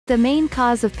The main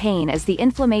cause of pain is the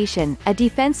inflammation, a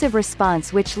defensive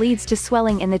response which leads to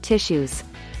swelling in the tissues.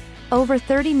 Over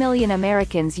 30 million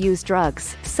Americans use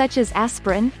drugs, such as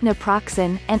aspirin,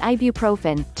 naproxen, and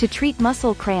ibuprofen, to treat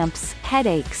muscle cramps,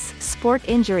 headaches, sport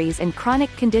injuries and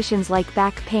chronic conditions like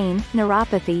back pain,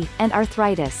 neuropathy, and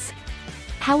arthritis.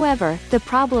 However, the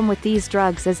problem with these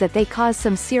drugs is that they cause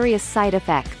some serious side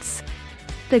effects.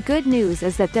 The good news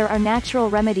is that there are natural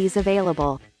remedies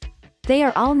available. They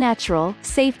are all natural,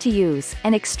 safe to use,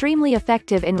 and extremely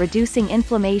effective in reducing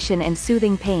inflammation and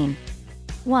soothing pain.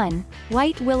 1.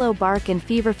 White willow bark and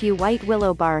feverfew. White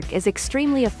willow bark is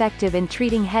extremely effective in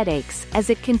treating headaches,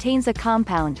 as it contains a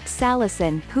compound,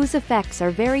 salicin, whose effects are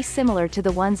very similar to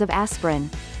the ones of aspirin.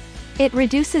 It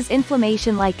reduces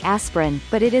inflammation like aspirin,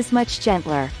 but it is much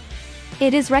gentler.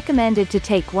 It is recommended to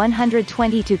take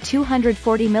 120 to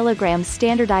 240 mg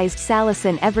standardized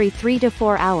salicin every 3 to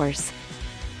 4 hours.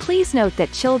 Please note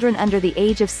that children under the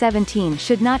age of 17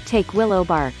 should not take willow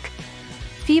bark.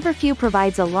 Feverfew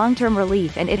provides a long-term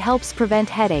relief and it helps prevent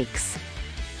headaches.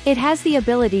 It has the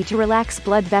ability to relax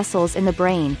blood vessels in the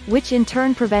brain, which in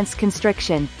turn prevents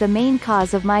constriction, the main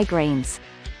cause of migraines.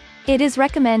 It is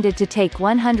recommended to take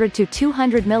 100 to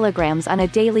 200 mg on a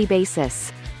daily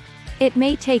basis. It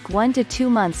may take 1 to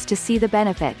 2 months to see the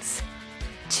benefits.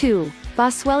 2.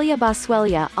 Boswellia.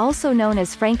 Boswellia, also known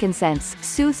as frankincense,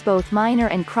 soothes both minor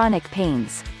and chronic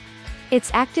pains. Its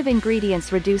active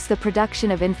ingredients reduce the production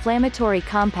of inflammatory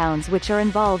compounds which are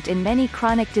involved in many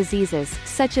chronic diseases,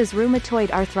 such as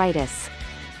rheumatoid arthritis.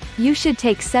 You should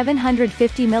take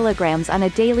 750 mg on a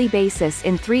daily basis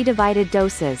in 3 divided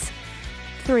doses.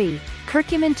 3.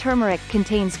 Curcumin. Turmeric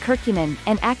contains curcumin,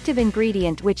 an active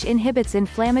ingredient which inhibits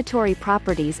inflammatory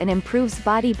properties and improves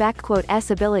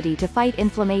body-'s ability to fight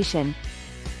inflammation.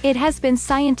 It has been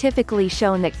scientifically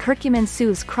shown that curcumin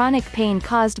soothes chronic pain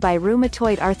caused by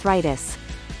rheumatoid arthritis.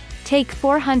 Take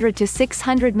 400 to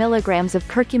 600 mg of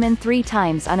curcumin 3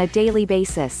 times on a daily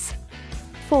basis.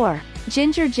 4.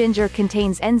 Ginger. Ginger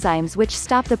contains enzymes which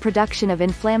stop the production of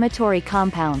inflammatory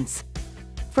compounds.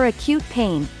 For acute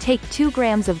pain, take 2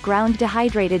 grams of ground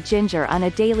dehydrated ginger on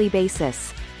a daily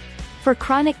basis. For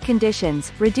chronic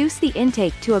conditions, reduce the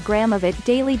intake to a gram of it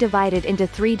daily divided into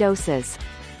 3 doses.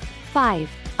 5.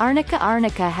 Arnica.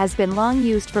 Arnica has been long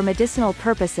used for medicinal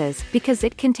purposes because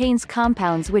it contains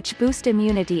compounds which boost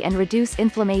immunity and reduce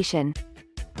inflammation.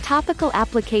 Topical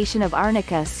application of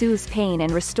arnica soothes pain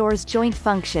and restores joint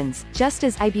functions, just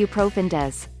as ibuprofen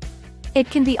does. It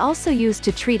can be also used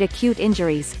to treat acute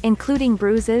injuries, including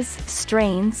bruises,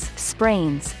 strains,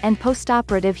 sprains, and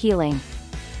postoperative healing.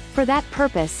 For that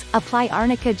purpose, apply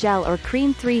arnica gel or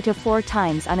cream 3 to 4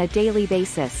 times on a daily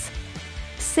basis.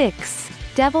 6.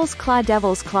 Devil's claw.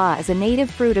 Devil's claw is a native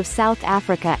fruit of South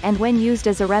Africa and when used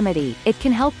as a remedy, it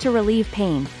can help to relieve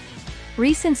pain.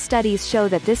 Recent studies show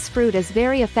that this fruit is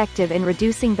very effective in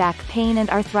reducing back pain and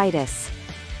arthritis.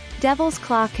 Devil's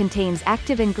claw contains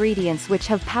active ingredients which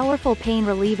have powerful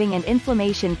pain-relieving and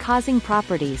inflammation-causing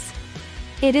properties.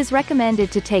 It is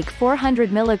recommended to take 400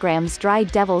 mg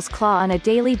dried devil's claw on a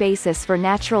daily basis for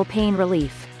natural pain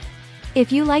relief.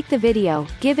 If you like the video,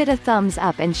 give it a thumbs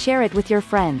up and share it with your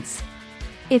friends.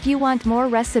 If you want more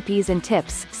recipes and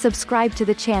tips, subscribe to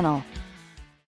the channel.